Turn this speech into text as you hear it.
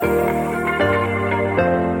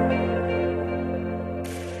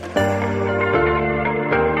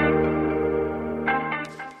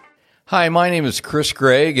Hi, my name is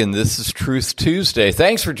Gregg, and this is Truth Tuesday.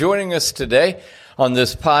 Thanks for joining us today on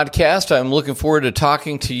this podcast. I'm looking forward to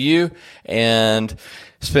talking to you and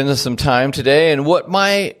spending some time today. And what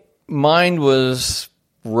my mind was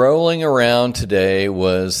rolling around today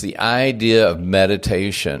was the idea of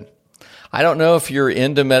meditation. I don't know if you're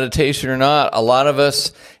into meditation or not. A lot of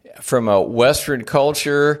us from a Western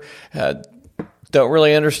culture don't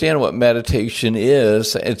really understand what meditation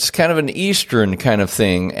is. It's kind of an Eastern kind of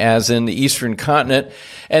thing, as in the Eastern continent.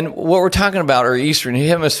 And what we're talking about, our Eastern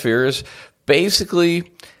hemisphere, is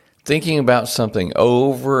basically thinking about something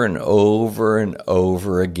over and over and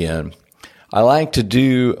over again. I like to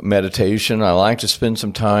do meditation. I like to spend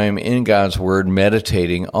some time in God's Word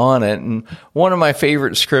meditating on it. And one of my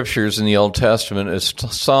favorite scriptures in the Old Testament is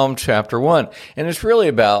Psalm chapter 1. And it's really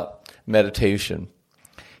about meditation.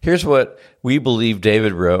 Here's what we believe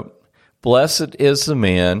David wrote. Blessed is the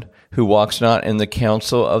man who walks not in the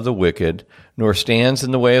counsel of the wicked, nor stands in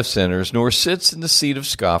the way of sinners, nor sits in the seat of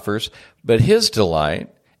scoffers, but his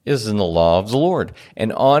delight is in the law of the Lord,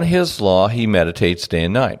 and on his law he meditates day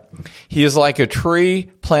and night. He is like a tree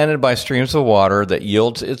planted by streams of water that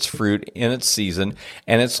yields its fruit in its season,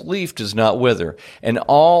 and its leaf does not wither. And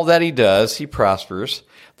all that he does, he prospers.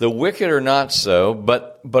 The wicked are not so,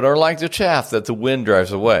 but are like the chaff that the wind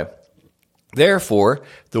drives away. Therefore,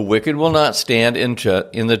 the wicked will not stand in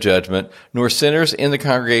the judgment, nor sinners in the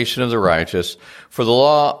congregation of the righteous. For the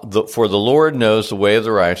Lord knows the way of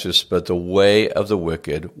the righteous, but the way of the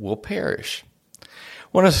wicked will perish. I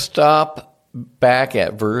want to stop back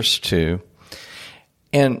at verse 2.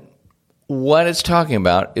 And what it's talking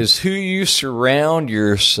about is who you surround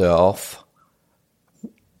yourself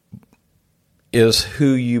is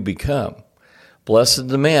who you become. Blessed is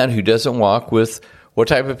the man who doesn't walk with what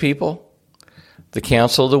type of people? The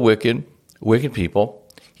counsel of the wicked people.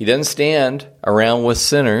 He doesn't stand around with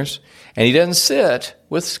sinners, and he doesn't sit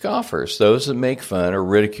with scoffers, those that make fun or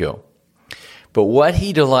ridicule. But what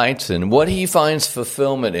he delights in, what he finds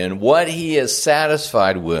fulfillment in, what he is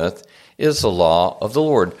satisfied with is the law of the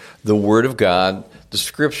Lord, the Word of God, the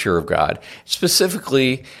Scripture of God,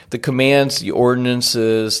 specifically the commands, the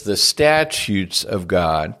ordinances, the statutes of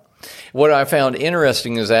God. What I found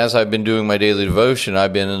interesting is as I've been doing my daily devotion,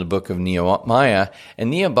 I've been in the book of Nehemiah,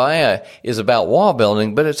 and Nehemiah is about wall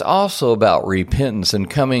building, but it's also about repentance and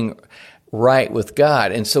coming right with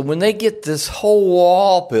God. And so when they get this whole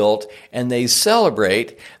wall built and they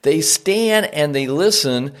celebrate, they stand and they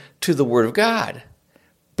listen to the Word of God.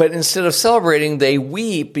 But instead of celebrating, they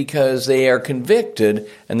weep because they are convicted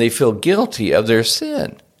and they feel guilty of their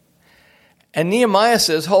sin. And Nehemiah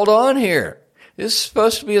says, hold on here. This is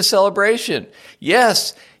supposed to be a celebration.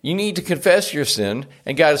 Yes, you need to confess your sin,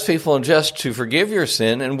 and God is faithful and just to forgive your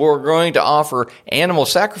sin, and we're going to offer animal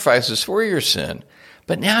sacrifices for your sin.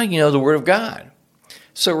 But now you know the Word of God.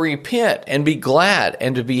 So repent and be glad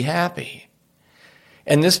and to be happy.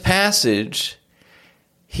 And this passage,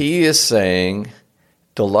 he is saying,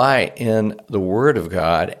 delight in the Word of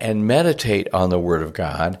God and meditate on the Word of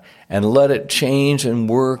God and let it change and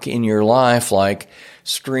work in your life like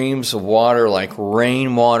streams of water, like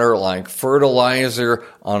rainwater, like fertilizer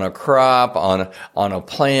on a crop, on a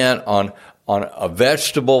plant, on a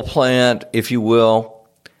vegetable plant, if you will,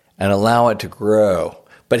 and allow it to grow.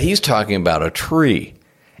 But he's talking about a tree,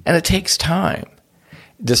 and it takes time.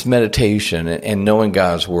 This meditation and knowing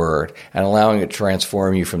God's Word and allowing it to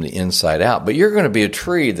transform you from the inside out. But you're going to be a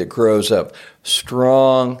tree that grows up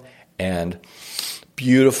strong and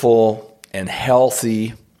beautiful and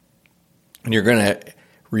healthy. And you're going to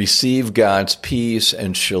receive God's peace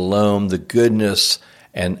and shalom, the goodness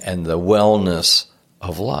and the wellness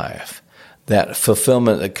of life. That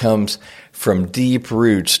fulfillment that comes from deep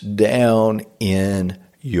roots down in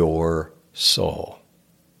your soul.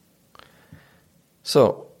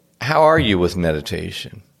 So, how are you with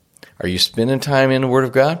meditation? Are you spending time in the Word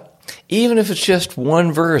of God? Even if it's just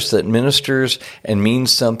one verse that ministers and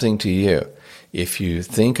means something to you. If you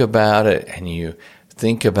think about it and you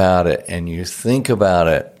think about it and you think about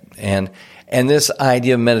it, and this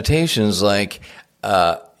idea of meditation is like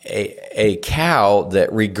a cow that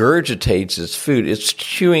regurgitates its food. It's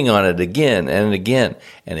chewing on it again and again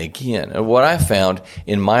and again. And what I found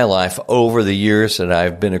in my life over the years that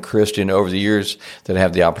I've been a Christian, over the years that I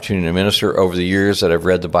have the opportunity to minister, over the years that I've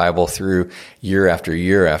read the Bible through year after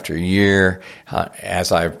year after year,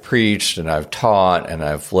 as I've preached and I've taught and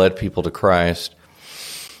I've led people to Christ,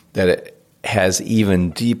 that it has even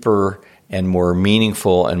deeper and more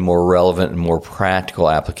meaningful and more relevant and more practical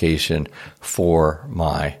application for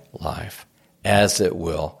my life, as it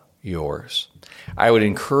will yours. I would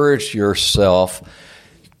encourage yourself,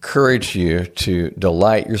 encourage you to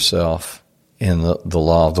delight yourself in the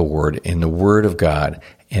law of the Word, in the Word of God,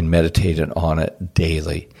 and meditate on it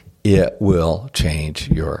daily. It will change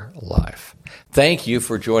your life. Thank you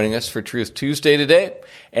for joining us for Truth Tuesday today,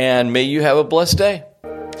 and may you have a blessed day.